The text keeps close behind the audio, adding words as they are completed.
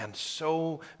And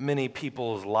so many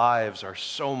people's lives are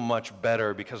so much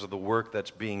better because of the work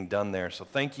that's being done there. So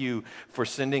thank you for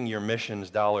sending your missions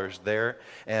dollars there.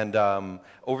 And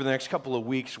over the next couple of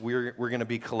weeks, we're going to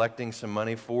be collecting some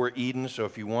money for Eden. So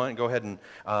if you want, go ahead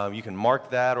and you can mark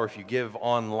that. Or if you give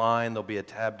online, there'll be a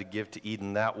tab to give to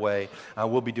Eden that way.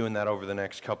 We'll be doing that over the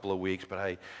next couple of weeks. But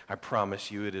I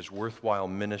promise you it is worthwhile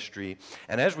ministry.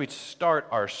 And as we start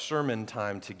our sermon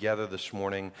time together this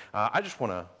morning, I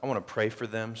want to pray for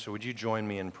them. So would you join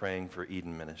me in praying for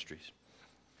Eden Ministries?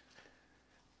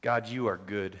 God, you are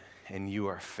good and you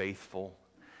are faithful,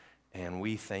 and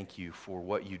we thank you for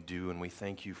what you do, and we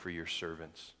thank you for your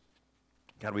servants.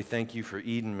 God, we thank you for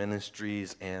Eden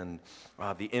Ministries and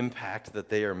the impact that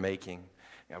they are making.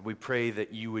 God, we pray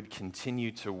that you would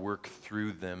continue to work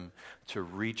through them to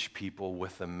reach people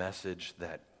with a message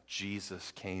that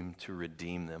Jesus came to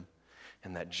redeem them,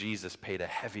 and that Jesus paid a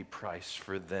heavy price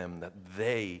for them,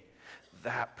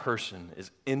 that person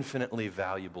is infinitely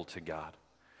valuable to God.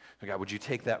 So God, would you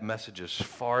take that message as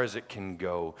far as it can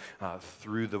go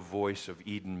through the voice of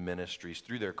Eden Ministries,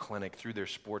 through their clinic, through their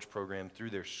sports program,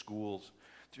 through their schools,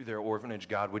 through their orphanage.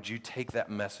 God, would you take that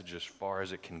message as far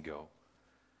as it can go?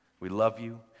 We love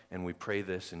you, and we pray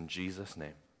this in Jesus'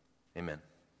 name. Amen.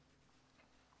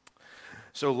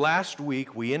 So last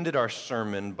week, we ended our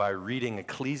sermon by reading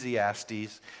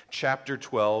Ecclesiastes chapter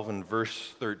 12 and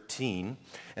verse 13.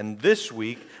 And this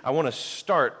week, I want to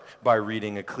start by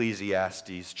reading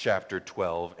Ecclesiastes chapter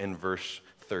 12 and verse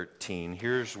 13.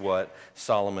 Here's what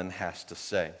Solomon has to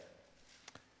say.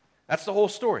 That's the whole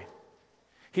story.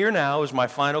 Here now is my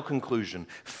final conclusion.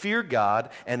 Fear God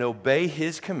and obey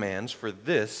his commands, for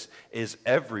this is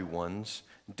everyone's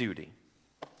duty.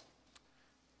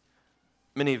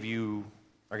 Many of you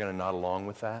are going to nod along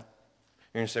with that.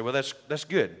 You're going to say, well, that's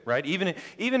good, right? Even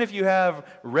if you have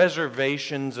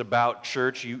reservations about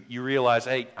church, you realize,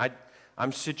 hey,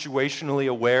 I'm situationally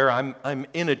aware. I'm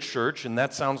in a church, and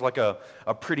that sounds like a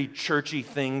pretty churchy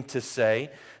thing to say.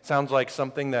 Sounds like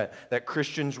something that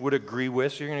Christians would agree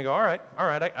with. So you're going to go, all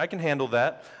right, I can handle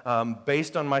that.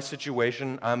 Based on my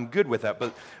situation, I'm good with that.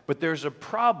 But there's a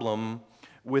problem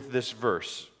with this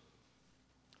verse.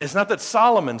 It's not that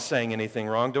Solomon's saying anything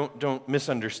wrong. Don't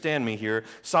misunderstand me here.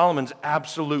 Solomon's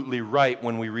absolutely right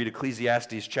when we read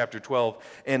Ecclesiastes chapter 12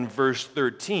 and verse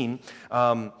 13.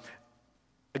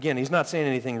 Again, he's not saying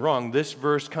anything wrong. This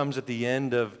verse comes at the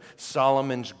end of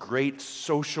Solomon's great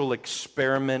social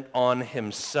experiment on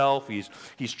himself.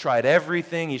 He's tried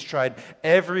everything. He's tried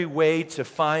every way to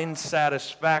find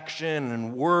satisfaction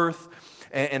and worth,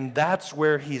 and that's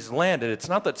where he's landed. It's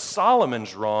not that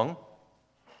Solomon's wrong.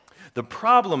 The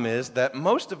problem is that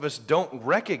most of us don't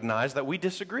recognize that we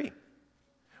disagree.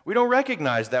 We don't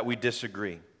recognize that we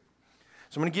disagree.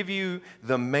 So I'm going to give you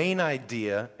the main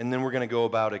idea, and then we're going to go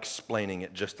about explaining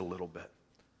it just a little bit.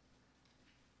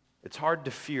 It's hard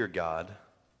to fear God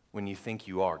when you think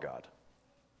you are God.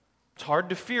 It's hard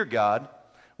to fear God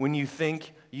when you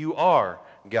think you are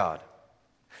God.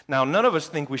 Now, none of us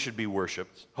think we should be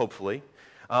worshiped, hopefully,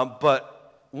 but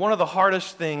one of the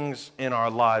hardest things in our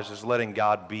lives is letting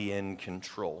God be in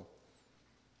control.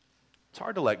 It's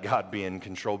hard to let God be in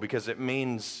control because it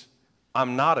means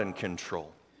I'm not in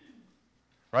control.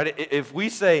 Right? If we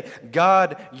say,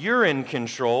 God, you're in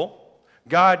control,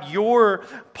 God, you're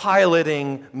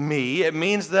piloting me, it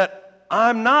means that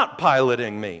I'm not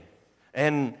piloting me.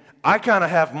 And I kind of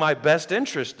have my best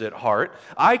interest at heart.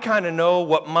 I kind of know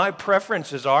what my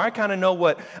preferences are. I kind of know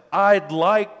what I'd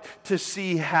like to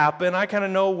see happen. I kind of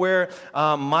know where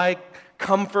my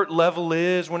comfort level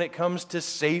is when it comes to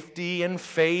safety and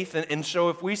faith. And so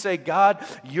if we say, God,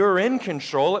 you're in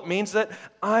control, it means that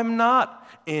I'm not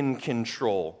in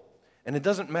control. And it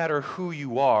doesn't matter who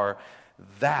you are,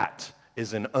 that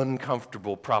is an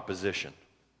uncomfortable proposition.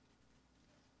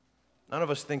 None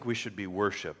of us think we should be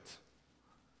worshiped.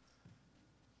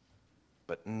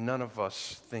 But none of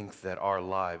us think that our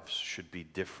lives should be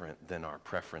different than our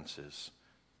preferences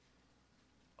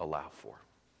allow for.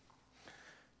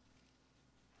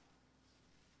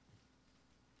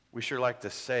 We sure like to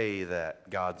say that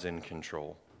God's in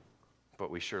control,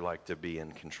 but we sure like to be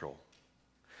in control.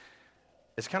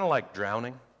 It's kind of like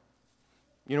drowning.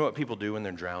 You know what people do when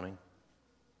they're drowning?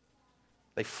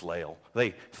 They flail,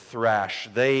 they thrash,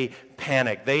 they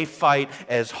panic, they fight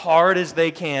as hard as they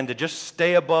can to just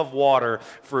stay above water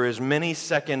for as many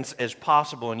seconds as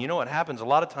possible. And you know what happens? A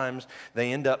lot of times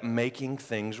they end up making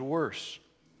things worse.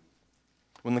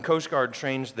 When the Coast Guard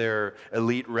trains their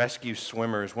elite rescue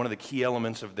swimmers, one of the key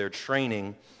elements of their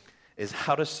training is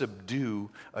how to subdue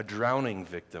a drowning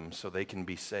victim so they can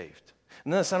be saved.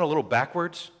 Doesn't that sound a little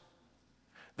backwards?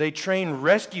 They train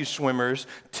rescue swimmers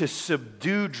to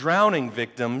subdue drowning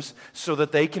victims so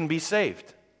that they can be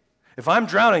saved. If I'm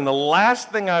drowning, the last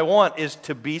thing I want is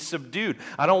to be subdued.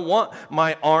 I don't want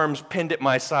my arms pinned at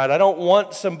my side. I don't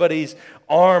want somebody's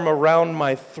arm around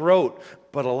my throat.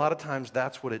 But a lot of times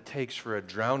that's what it takes for a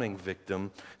drowning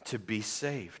victim to be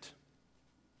saved.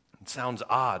 It sounds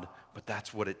odd, but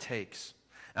that's what it takes.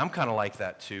 I'm kind of like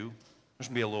that too. I'm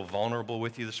just going to be a little vulnerable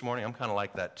with you this morning. I'm kind of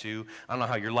like that too. I don't know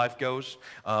how your life goes,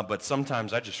 but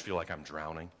sometimes I just feel like I'm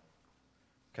drowning.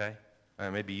 Okay?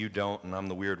 Maybe you don't, and I'm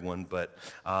the weird one, but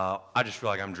I just feel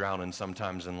like I'm drowning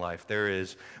sometimes in life. There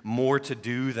is more to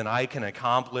do than I can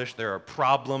accomplish. There are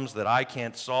problems that I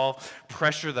can't solve,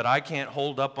 pressure that I can't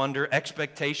hold up under,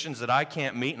 expectations that I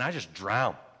can't meet, and I just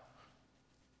drown.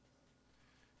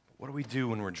 What do we do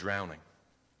when we're drowning?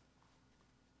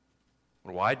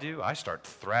 What do? I start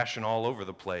thrashing all over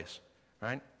the place,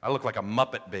 right? I look like a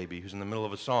Muppet baby who's in the middle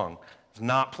of a song. It's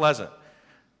not pleasant.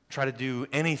 Try to do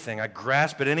anything. I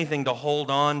grasp at anything to hold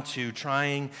on to,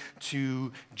 trying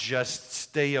to just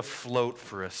stay afloat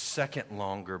for a second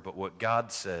longer. But what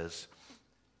God says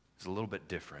is a little bit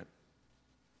different.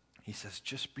 He says,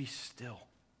 just be still.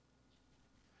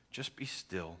 Just be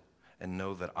still and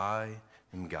know that I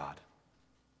am God.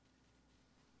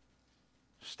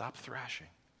 Stop thrashing.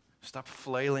 Stop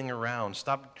flailing around.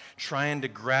 Stop trying to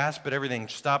grasp at everything.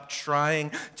 Stop trying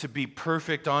to be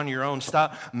perfect on your own.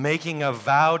 Stop making a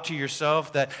vow to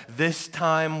yourself that this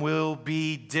time will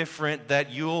be different,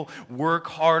 that you'll work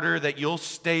harder, that you'll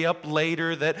stay up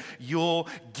later, that you'll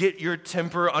get your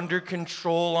temper under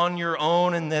control on your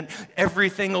own, and that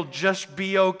everything will just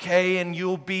be okay and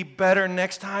you'll be better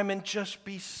next time. And just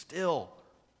be still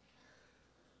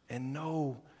and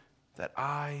know that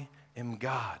I am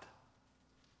God.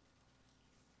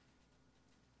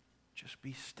 Just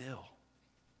be still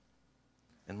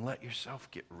and let yourself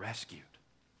get rescued.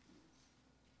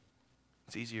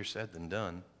 It's easier said than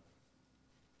done.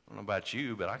 I don't know about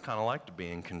you, but I kind of like to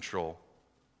be in control,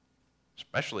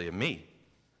 especially of me.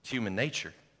 It's human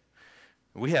nature.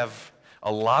 We have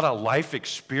a lot of life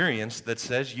experience that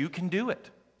says you can do it.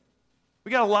 We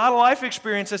got a lot of life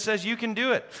experience that says you can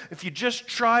do it. If you just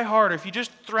try harder, if you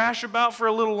just thrash about for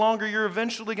a little longer, you're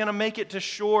eventually going to make it to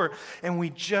shore. And we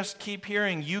just keep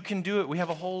hearing, you can do it. We have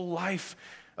a whole life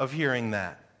of hearing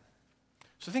that.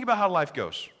 So think about how life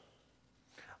goes.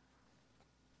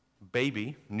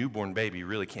 Newborn baby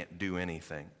really can't do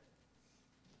anything.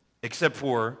 Except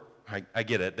for, I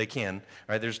get it, they can,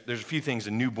 right? There's a few things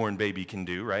a newborn baby can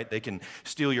do, right? They can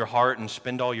steal your heart and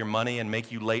spend all your money and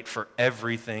make you late for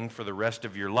everything for the rest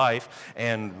of your life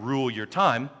and rule your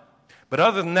time. But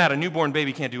other than that, a newborn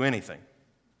baby can't do anything.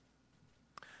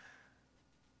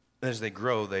 As they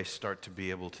grow, they start to be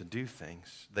able to do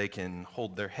things. They can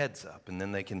hold their heads up, and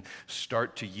then they can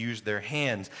start to use their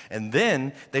hands. And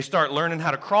then they start learning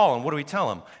how to crawl, and what do we tell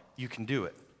them? You can do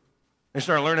it. They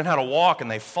start learning how to walk,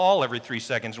 and they fall every 3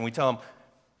 seconds, and we tell them,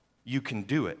 you can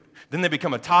do it. Then they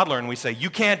become a toddler, and we say, you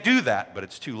can't do that, but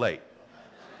it's too late.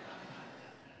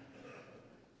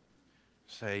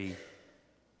 Say,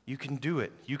 you can do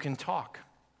it. You can talk.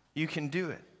 You can do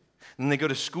it. And then they go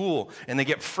to school, and they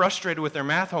get frustrated with their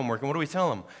math homework, and what do we tell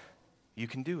them? You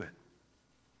can do it.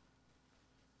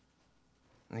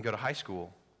 And they go to high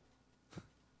school,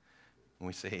 and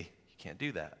we say, you can't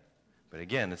do that. But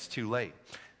again, it's too late.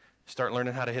 Start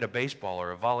learning how to hit a baseball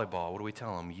or a volleyball. What do we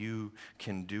tell them? You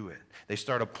can do it. They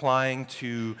start applying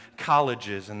to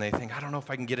colleges, and they think, I don't know if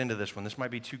I can get into this one. This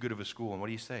might be too good of a school. And what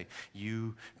do you say?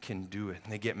 You can do it.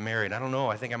 And they get married. I don't know.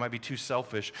 I think I might be too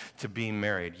selfish to be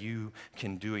married. You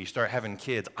can do it. You start having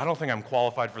kids. I don't think I'm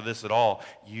qualified for this at all.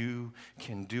 You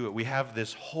can do it. We have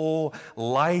this whole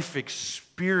life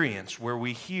experience where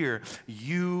we hear,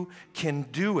 you can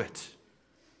do it.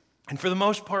 And for the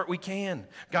most part, we can.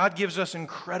 God gives us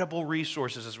incredible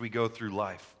resources as we go through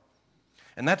life.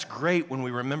 And that's great when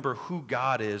we remember who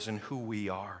God is and who we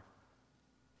are.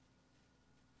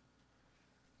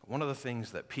 But one of the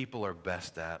things that people are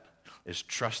best at is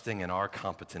trusting in our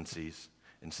competencies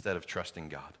instead of trusting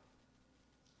God.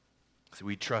 So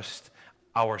we trust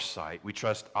our sight, we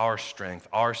trust our strength,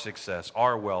 our success,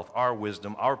 our wealth, our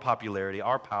wisdom, our popularity,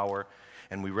 our power,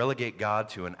 and we relegate God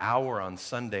to an hour on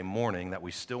Sunday morning that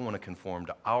we still want to conform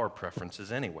to our preferences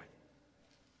anyway.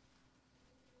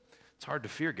 It's hard to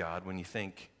fear God when you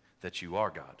think that you are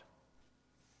God.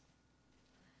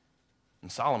 And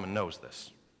Solomon knows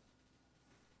this.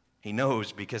 He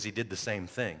knows because he did the same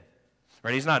thing.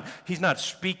 Right? He's not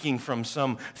speaking from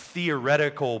some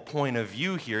theoretical point of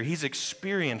view here. He's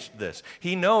experienced this.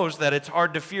 He knows that it's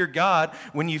hard to fear God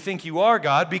when you think you are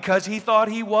God because he thought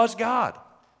he was God.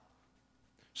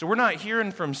 So we're not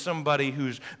hearing from somebody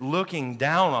who's looking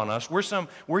down on us.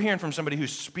 We're hearing from somebody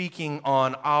who's speaking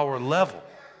on our level.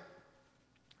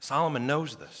 Solomon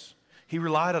knows this. He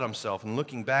relied on himself, and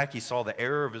looking back, he saw the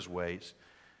error of his ways,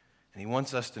 and he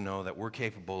wants us to know that we're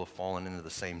capable of falling into the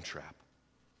same trap.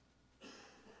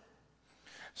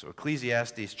 So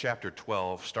Ecclesiastes chapter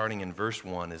 12, starting in verse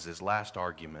 1, is his last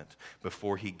argument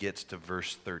before he gets to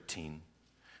verse 13,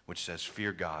 which says,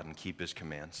 fear God and keep his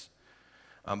commands.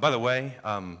 By the way,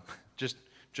 just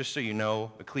so you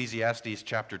know, Ecclesiastes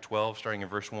chapter 12, starting in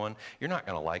verse 1, you're not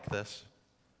going to like this,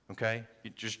 okay?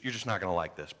 You're just not going to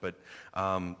like this. But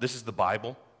this is the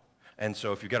Bible, and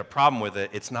so if you've got a problem with it,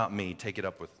 it's not me. Take it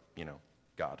up with,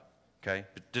 God, okay?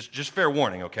 But just fair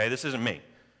warning, okay? This isn't me.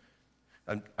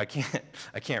 I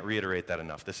can't reiterate that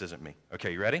enough. This isn't me.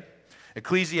 Okay, you ready?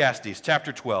 Ecclesiastes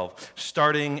chapter 12,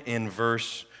 starting in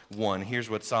verse 1. Here's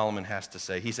what Solomon has to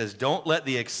say. He says, don't let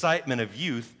the excitement of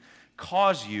youth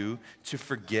cause you to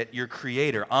forget your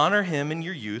Creator. Honor Him in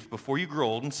your youth before you grow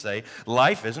old and say,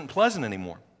 life isn't pleasant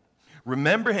anymore.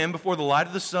 Remember Him before the light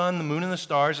of the sun, the moon, and the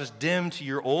stars is dim to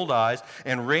your old eyes,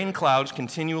 and rain clouds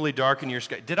continually darken your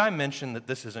sky. Did I mention that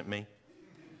this isn't me?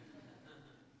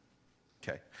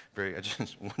 I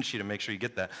just want you to make sure you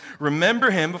get that. Remember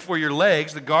Him before your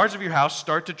legs, the guards of your house,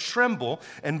 start to tremble,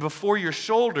 and before your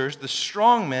shoulders, the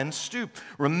strong men stoop.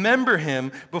 Remember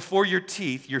Him before your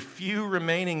teeth, your few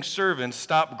remaining servants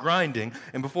stop grinding,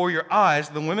 and before your eyes,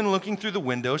 the women looking through the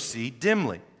window see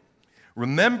dimly.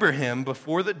 Remember Him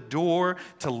before the door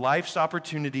to life's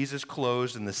opportunities is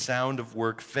closed and the sound of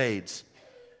work fades.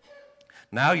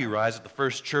 Now you rise at the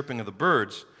first chirping of the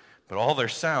birds, but all their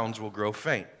sounds will grow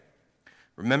faint.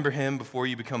 Remember Him before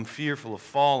you become fearful of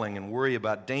falling and worry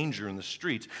about danger in the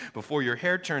streets, before your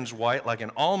hair turns white like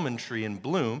an almond tree in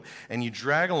bloom, and you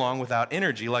drag along without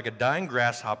energy like a dying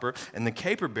grasshopper, and the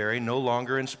caperberry no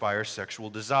longer inspires sexual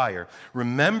desire.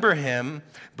 Remember Him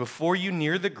before you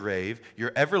near the grave,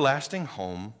 your everlasting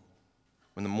home,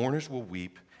 when the mourners will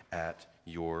weep at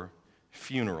your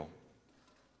funeral.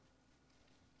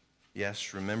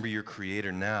 Yes, remember your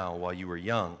Creator now while you are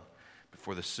young,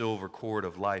 before the silver cord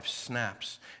of life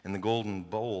snaps and the golden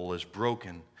bowl is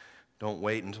broken. Don't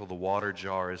wait until the water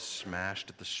jar is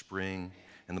smashed at the spring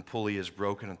and the pulley is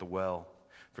broken at the well,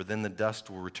 for then the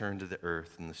dust will return to the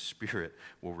earth and the spirit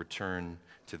will return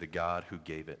to the God who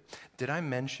gave it. Did I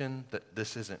mention that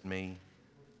this isn't me?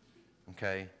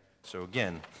 Okay, so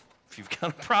again, if you've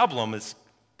got a problem,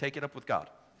 take it up with God.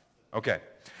 Okay,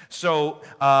 so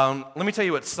let me tell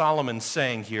you what Solomon's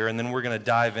saying here, and then we're going to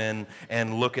dive in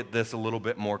and look at this a little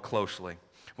bit more closely.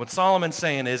 What Solomon's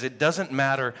saying is it doesn't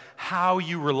matter how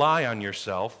you rely on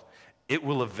yourself, it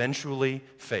will eventually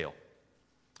fail.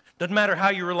 Doesn't matter how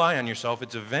you rely on yourself,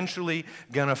 it's eventually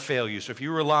going to fail you. So if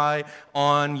you rely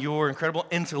on your incredible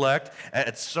intellect,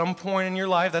 at some point in your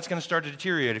life, that's going to start to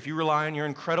deteriorate. If you rely on your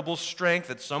incredible strength,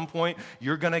 at some point,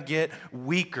 you're going to get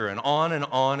weaker, and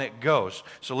on it goes.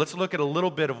 So let's look at a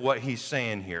little bit of what he's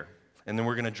saying here, and then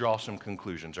we're going to draw some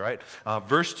conclusions, all right?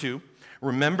 Verse 2,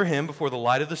 remember Him before the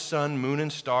light of the sun, moon,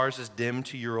 and stars is dim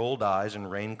to your old eyes, and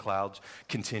rain clouds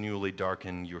continually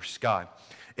darken your sky.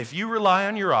 If you rely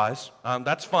on your eyes,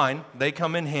 that's fine. They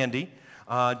come in handy.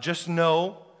 Just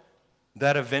know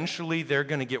that eventually they're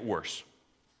going to get worse.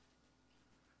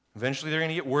 Eventually they're going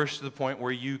to get worse to the point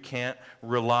where you can't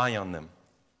rely on them.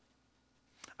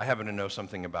 I happen to know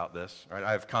something about this. Right?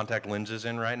 I have contact lenses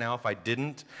in right now. If I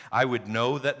didn't, I would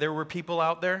know that there were people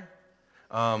out there,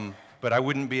 but I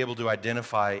wouldn't be able to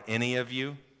identify any of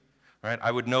you. Right?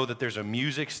 I would know that there's a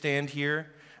music stand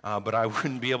here, but I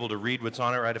wouldn't be able to read what's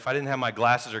on it, right? If I didn't have my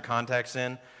glasses or contacts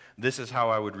in, this is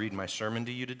how I would read my sermon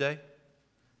to you today,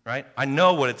 right? I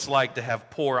know what it's like to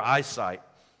have poor eyesight.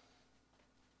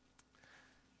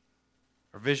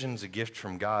 Our vision's a gift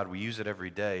from God. We use it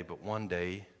every day, but one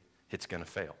day it's going to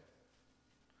fail.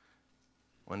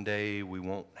 One day we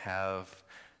won't have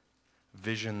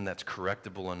vision that's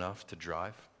correctable enough to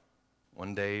drive.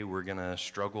 One day we're going to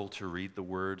struggle to read the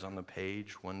words on the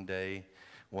page. One day.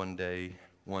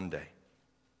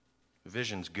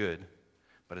 Vision's good,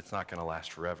 but it's not going to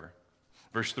last forever.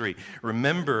 Verse 3,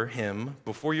 remember Him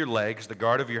before your legs, the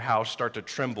guard of your house, start to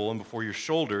tremble, and before your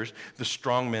shoulders, the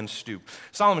strong men stoop.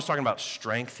 Solomon's talking about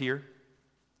strength here.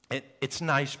 It's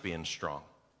nice being strong.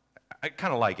 I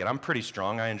kind of like it. I'm pretty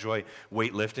strong. I enjoy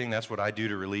weightlifting. That's what I do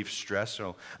to relieve stress,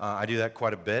 so I do that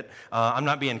quite a bit. I'm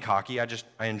not being cocky. I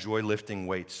enjoy lifting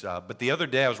weights. But the other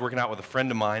day I was working out with a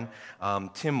friend of mine,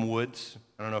 Tim Woods.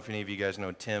 I don't know if any of you guys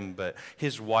know Tim, but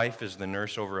his wife is the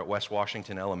nurse over at West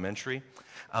Washington Elementary.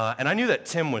 And I knew that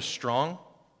Tim was strong.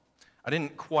 I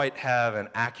didn't quite have an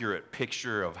accurate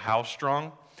picture of how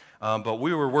strong. But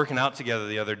we were working out together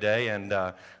the other day, and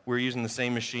we were using the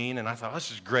same machine, and I thought,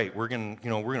 this is great. We're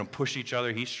gonna push each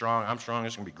other. He's strong, I'm strong.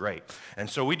 It's gonna be great. And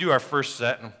so we do our first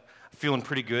set, and I'm feeling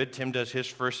pretty good. Tim does his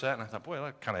first set, and I thought, boy,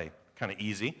 that's kind of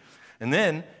easy. And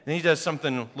then he does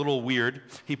something a little weird.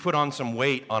 He put on some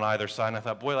weight on either side, and I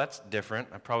thought, boy, that's different.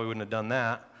 I probably wouldn't have done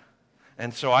that.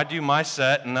 And so I do my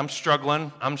set, and I'm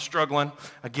struggling.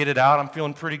 I get it out. I'm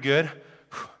feeling pretty good.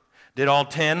 Did all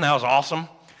 10. That was awesome.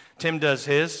 Tim does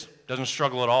his. Doesn't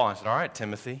struggle at all. I said, all right,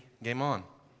 Timothy, game on.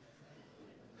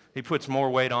 He puts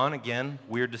more weight on. Again,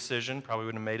 weird decision. Probably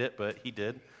wouldn't have made it, but he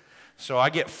did. So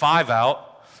I get 5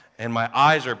 out, and my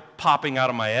eyes are popping out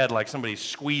of my head like somebody's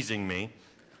squeezing me.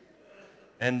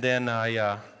 And then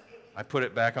I put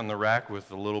it back on the rack with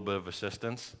a little bit of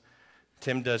assistance.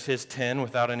 Tim does his 10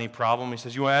 without any problem. He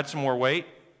says, you want to add some more weight?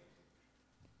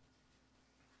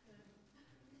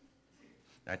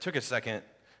 I took a second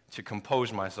to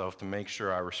compose myself to make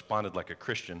sure I responded like a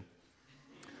Christian.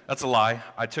 That's a lie.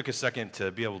 I took a second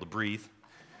to be able to breathe.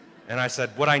 And I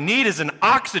said, what I need is an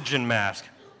oxygen mask.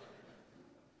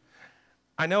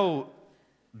 I know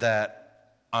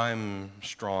that I'm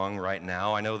strong right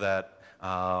now. I know that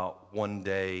one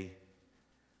day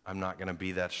I'm not going to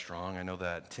be that strong. I know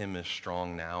that Tim is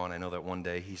strong now, and I know that one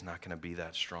day he's not going to be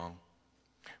that strong.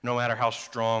 No matter how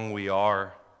strong we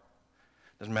are,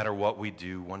 doesn't matter what we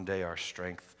do, one day our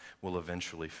strength will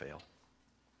eventually fail.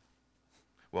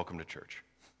 Welcome to church.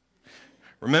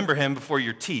 Remember him before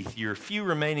your teeth, your few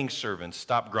remaining servants,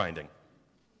 stop grinding.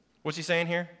 What's he saying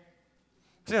here?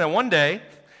 He's saying that one day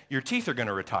your teeth are going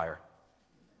to retire.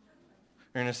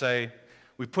 You're going to say,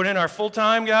 we put in our full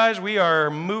time, guys. We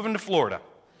are moving to Florida.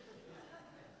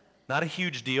 Not a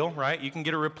huge deal, right? You can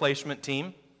get a replacement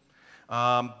team.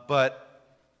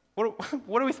 But what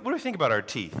do we think about our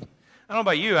teeth? I don't know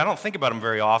about you. I don't think about them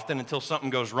very often until something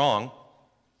goes wrong.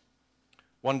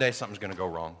 One day something's going to go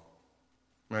wrong.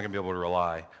 We're not going to be able to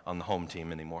rely on the home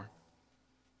team anymore.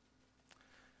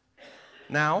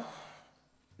 Now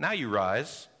you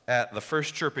rise at the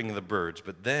first chirping of the birds,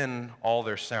 but then all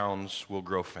their sounds will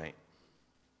grow faint.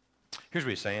 Here's what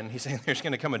he's saying. He's saying there's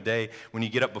going to come a day when you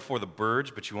get up before the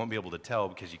birds, but you won't be able to tell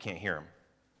because you can't hear them.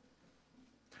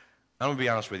 I'm going to be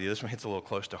honest with you. This one hits a little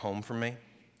close to home for me.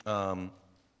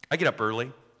 I get up early.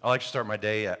 I like to start my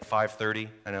day at 5:30.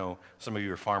 I know some of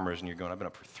you are farmers, and you're going, I've been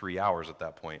up for 3 hours at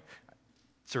that point.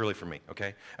 It's early for me,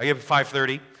 okay? I get up at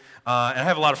 5:30, and I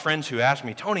have a lot of friends who ask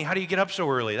me, Tony, how do you get up so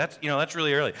early? That's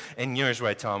really early. And here's what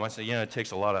I tell them. I say, it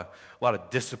takes a lot of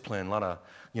discipline, a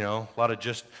lot of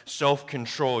just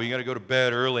self-control. You got to go to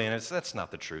bed early, and that's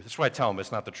not the truth. That's why I tell them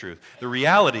it's not the truth. The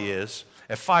reality is,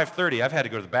 at 5:30, I've had to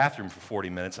go to the bathroom for 40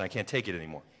 minutes, and I can't take it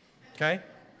anymore, okay?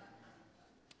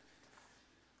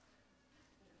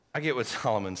 I get what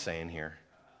Solomon's saying here,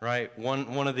 right?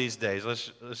 One of these days,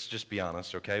 let's just be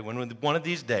honest, okay? One of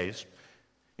these days,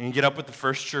 you can get up with the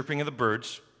first chirping of the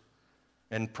birds,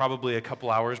 and probably a couple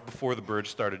hours before the birds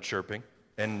started chirping,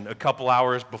 and a couple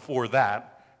hours before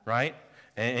that, right?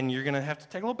 And you're going to have to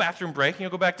take a little bathroom break, and you'll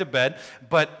go back to bed,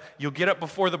 but you'll get up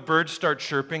before the birds start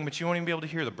chirping, but you won't even be able to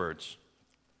hear the birds.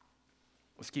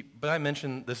 But I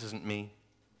mentioned this isn't me.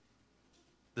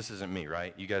 This isn't me,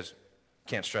 right? You guys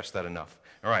can't stress that enough.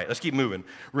 All right, let's keep moving.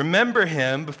 Remember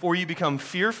him before you become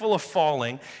fearful of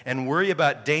falling and worry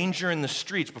about danger in the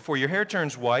streets, before your hair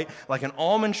turns white like an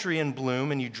almond tree in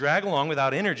bloom and you drag along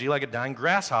without energy like a dying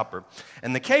grasshopper.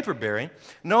 And the caperberry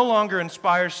no longer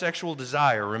inspires sexual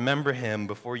desire. Remember him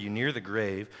before you near the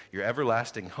grave, your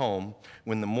everlasting home,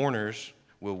 when the mourners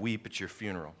will weep at your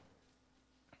funeral.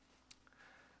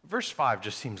 Verse 5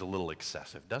 just seems a little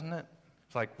excessive, doesn't it?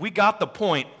 It's like, we got the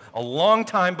point a long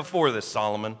time before this,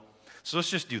 Solomon. So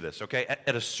let's just do this, okay?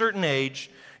 At a certain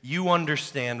age, you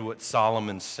understand what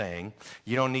Solomon's saying.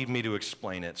 You don't need me to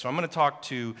explain it. So I'm going to talk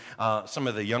to some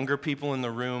of the younger people in the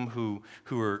room who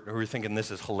are thinking this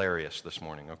is hilarious this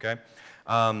morning, okay?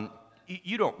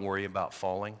 You don't worry about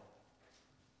falling.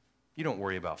 You don't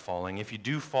worry about falling. If you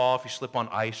do fall, if you slip on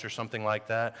ice or something like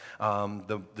that,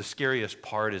 the scariest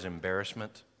part is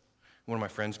embarrassment. What are my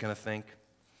friends going to think?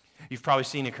 You've probably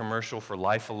seen a commercial for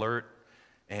Life Alert,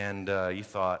 and you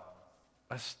thought,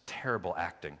 that's terrible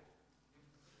acting.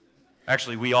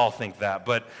 Actually, we all think that,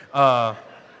 but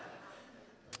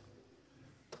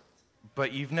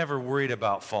you've never worried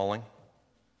about falling.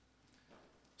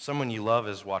 Someone you love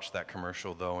has watched that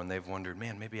commercial, though, and they've wondered,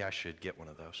 man, maybe I should get one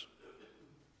of those.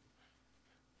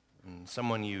 And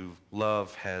someone you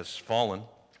love has fallen,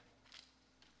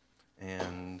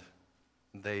 and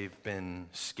they've been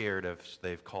scared as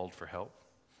they've called for help.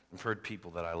 I've heard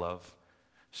people that I love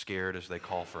scared as they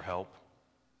call for help,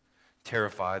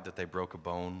 terrified that they broke a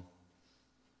bone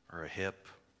or a hip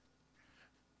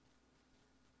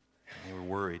They were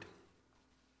worried.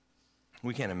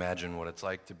 We can't imagine what it's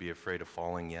like to be afraid of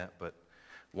falling yet, but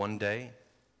one day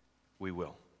we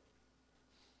will.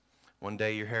 One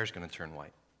day your hair's going to turn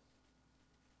white.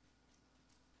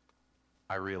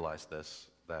 I realize this,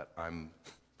 that I'm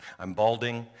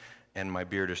balding and my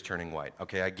beard is turning white.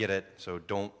 Okay, I get it, so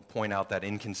don't point out that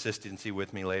inconsistency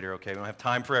with me later, okay? We don't have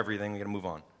time for everything. We got to move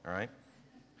on, all right?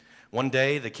 One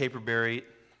day, the Caperberry,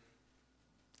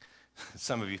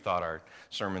 some of you thought our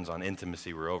sermons on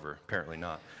intimacy were over. Apparently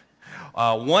not.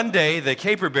 One day, the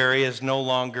Caperberry is no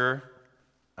longer,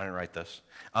 I didn't write this,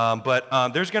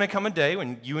 but there's going to come a day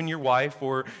when you and your wife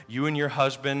or you and your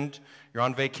husband, you're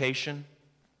on vacation,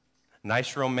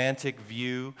 nice romantic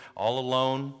view, all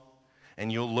alone,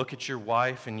 and you'll look at your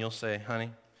wife and you'll say,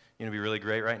 honey, you know, be really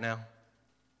great right now?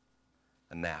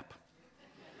 A nap.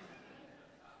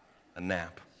 A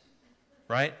nap.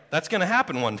 Right? That's going to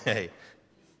happen one day.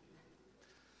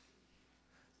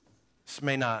 This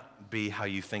may not be how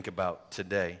you think about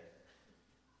today,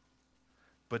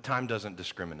 but time doesn't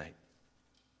discriminate.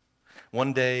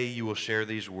 One day you will share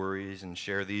these worries and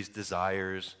share these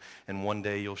desires, and one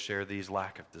day you'll share these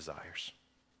lack of desires.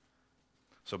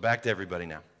 So back to everybody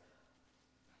now.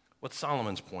 What's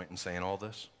Solomon's point in saying all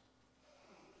this?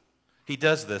 He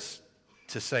does this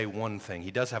to say one thing.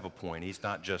 He does have a point. He's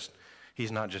not just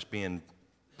being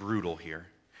brutal here.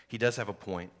 He does have a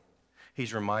point.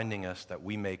 He's reminding us that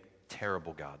we make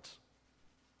terrible gods.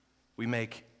 We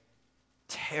make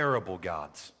terrible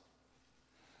gods.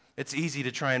 It's easy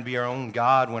to try and be our own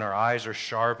God when our eyes are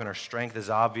sharp and our strength is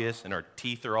obvious and our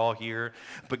teeth are all here.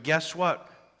 But guess what?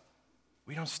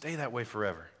 We don't stay that way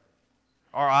forever.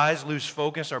 Our eyes lose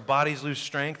focus, our bodies lose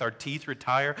strength, our teeth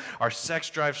retire, our sex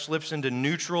drive slips into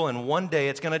neutral, and one day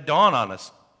it's going to dawn on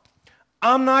us.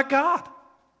 I'm not God.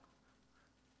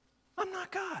 I'm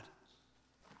not God.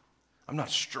 I'm not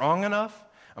strong enough.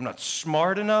 I'm not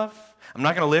smart enough. I'm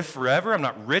not going to live forever. I'm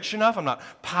not rich enough. I'm not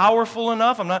powerful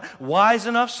enough. I'm not wise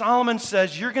enough. Solomon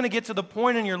says you're going to get to the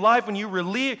point in your life when you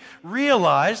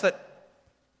realize that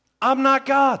I'm not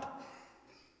God.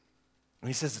 And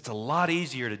he says it's a lot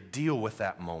easier to deal with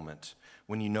that moment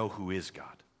when you know who is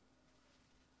God.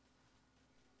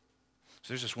 So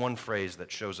there's this one phrase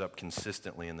that shows up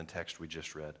consistently in the text we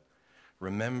just read.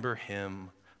 Remember him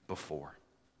before.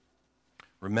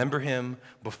 Remember him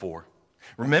before.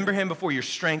 Remember him before your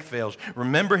strength fails.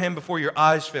 Remember him before your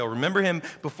eyes fail. Remember him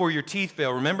before your teeth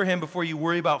fail. Remember him before you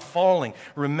worry about falling.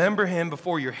 Remember him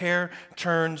before your hair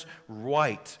turns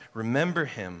white. Remember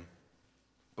him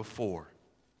before.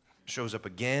 Shows up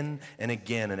again and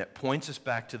again, and it points us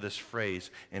back to this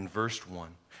phrase in verse 1.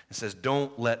 It says,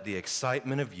 don't let the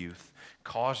excitement of youth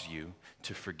cause you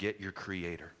to forget your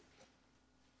Creator.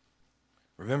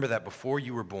 Remember that before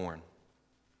you were born,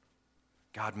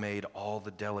 God made all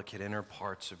the delicate inner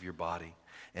parts of your body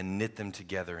and knit them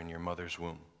together in your mother's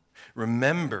womb.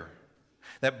 Remember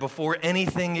that before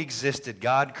anything existed,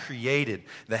 God created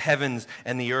the heavens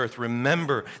and the earth.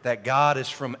 Remember that God is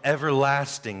from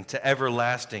everlasting to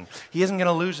everlasting. He isn't going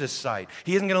to lose his sight.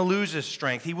 He isn't going to lose his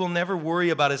strength. He will never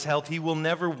worry about his health. He will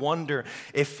never wonder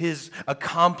if his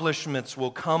accomplishments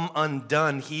will come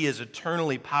undone. He is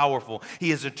eternally powerful.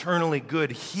 He is eternally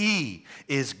good. He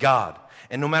is God.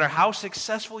 And no matter how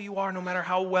successful you are, no matter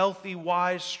how wealthy,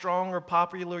 wise, strong, or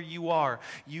popular you are,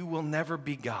 you will never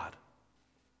be God.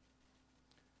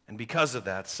 And because of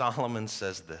that, Solomon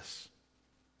says this.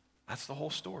 That's the whole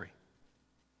story.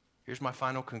 Here's my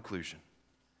final conclusion.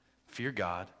 Fear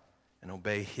God and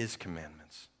obey his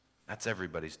commandments. That's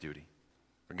everybody's duty.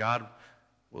 For God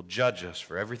will judge us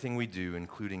for everything we do,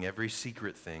 including every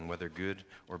secret thing, whether good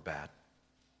or bad.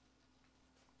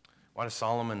 Why does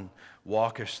Solomon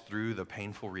walk us through the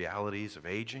painful realities of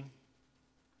aging?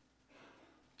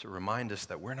 To remind us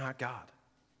that we're not God.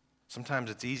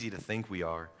 Sometimes it's easy to think we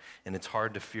are, and it's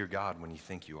hard to fear God when you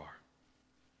think you are.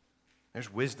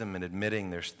 There's wisdom in admitting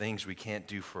there's things we can't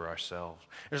do for ourselves.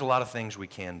 There's a lot of things we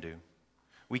can do.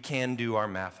 We can do our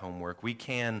math homework. We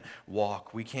can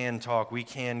walk. We can talk. We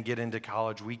can get into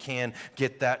college. We can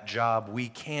get that job. We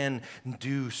can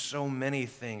do so many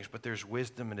things, but there's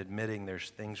wisdom in admitting there's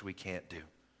things we can't do.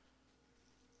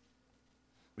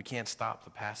 We can't stop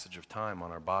the passage of time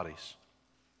on our bodies.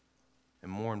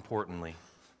 And more importantly,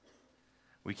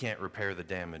 we can't repair the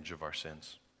damage of our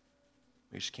sins.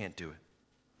 We just can't do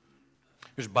it.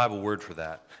 There's a Bible word for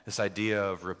that, this idea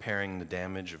of repairing the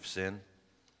damage of sin.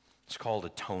 It's called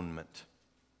atonement.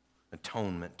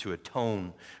 Atonement, to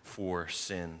atone for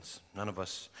sins. None of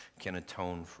us can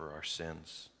atone for our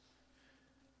sins.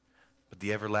 But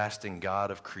the everlasting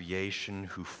God of creation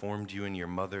who formed you in your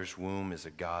mother's womb is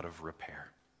a God of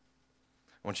repair.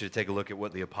 I want you to take a look at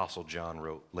what the Apostle John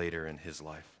wrote later in his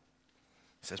life.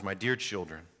 He says, "My dear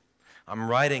children, I'm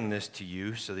writing this to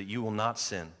you so that you will not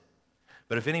sin.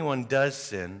 But if anyone does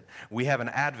sin, we have an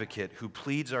advocate who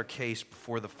pleads our case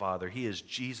before the Father. He is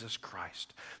Jesus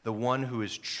Christ, the one who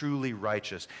is truly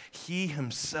righteous. He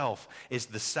himself is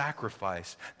the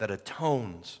sacrifice that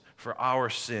atones for our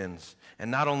sins,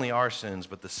 and not only our sins,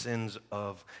 but the sins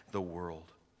of the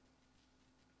world."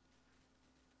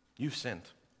 You've sinned.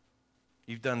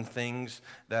 You've done things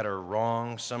that are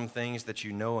wrong, some things that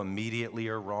you know immediately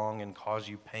are wrong and cause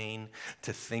you pain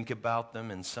to think about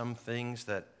them, and some things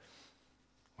that,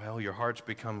 well, your heart's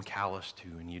become callous to,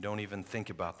 and you don't even think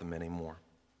about them anymore.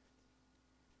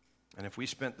 And if we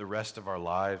spent the rest of our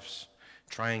lives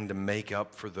trying to make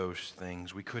up for those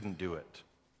things, we couldn't do it.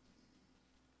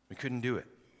 We couldn't do it.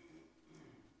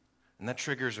 And that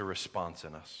triggers a response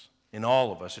in us, in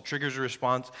all of us. It triggers a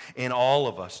response in all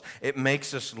of us. It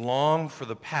makes us long for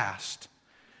the past,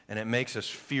 and it makes us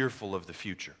fearful of the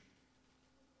future.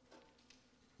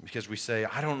 Because we say,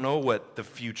 I don't know what the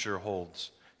future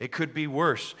holds. It could be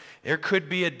worse. There could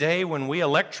be a day when we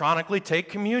electronically take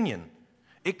communion.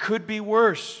 It could be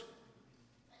worse.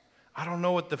 I don't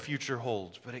know what the future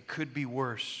holds, but it could be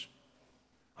worse.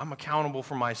 I'm accountable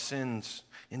for my sins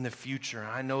in the future.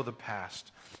 I know the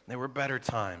past. There were better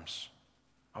times.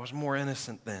 I was more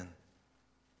innocent then.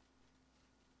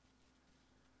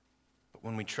 But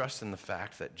when we trust in the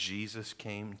fact that Jesus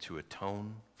came to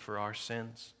atone for our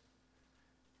sins,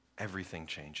 everything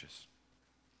changes.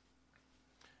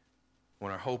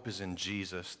 When our hope is in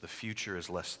Jesus, the future is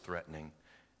less threatening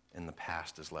and the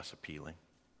past is less appealing.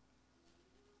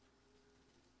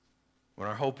 When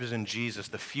our hope is in Jesus,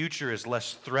 the future is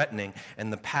less threatening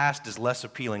and the past is less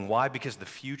appealing. Why? Because the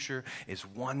future is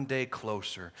one day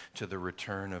closer to the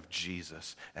return of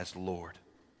Jesus as Lord.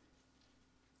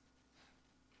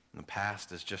 And the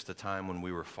past is just a time when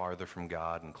we were farther from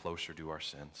God and closer to our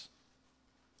sins.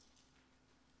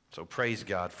 So praise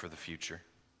God for the future.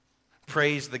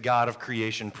 Praise the God of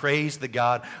creation. Praise the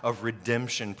God of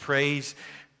redemption. Praise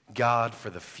God for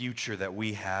the future that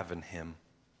we have in Him.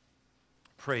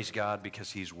 Praise God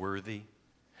because He's worthy.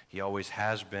 He always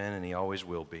has been and He always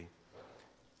will be.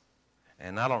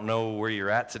 And I don't know where you're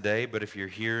at today, but if you're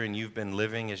here and you've been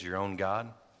living as your own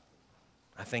God,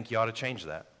 I think you ought to change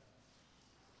that.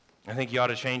 I think you ought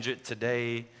to change it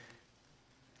today,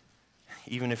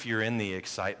 even if you're in the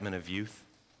excitement of youth.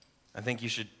 I think you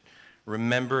should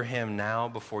remember Him now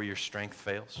before your strength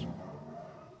fails.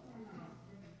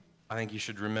 I think you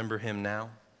should remember Him now.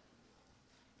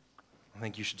 I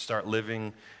think you should start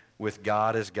living with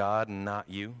God as God and not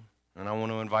you. And I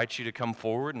want to invite you to come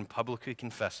forward and publicly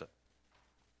confess it.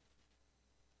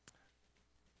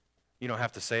 You don't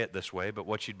have to say it this way, but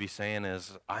what you'd be saying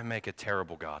is, I make a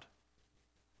terrible God.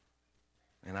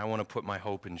 And I want to put my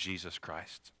hope in Jesus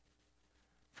Christ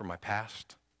for my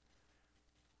past,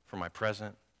 for my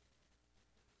present,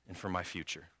 and for my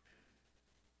future.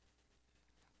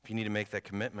 If you need to make that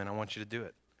commitment, I want you to do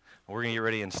it. We're going to get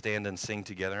ready and stand and sing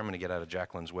together. I'm going to get out of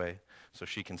Jacqueline's way so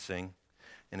she can sing.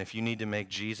 And if you need to make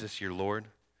Jesus your Lord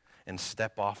and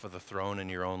step off of the throne in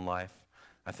your own life,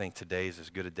 I think today is as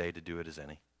good a day to do it as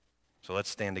any. So let's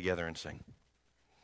stand together and sing.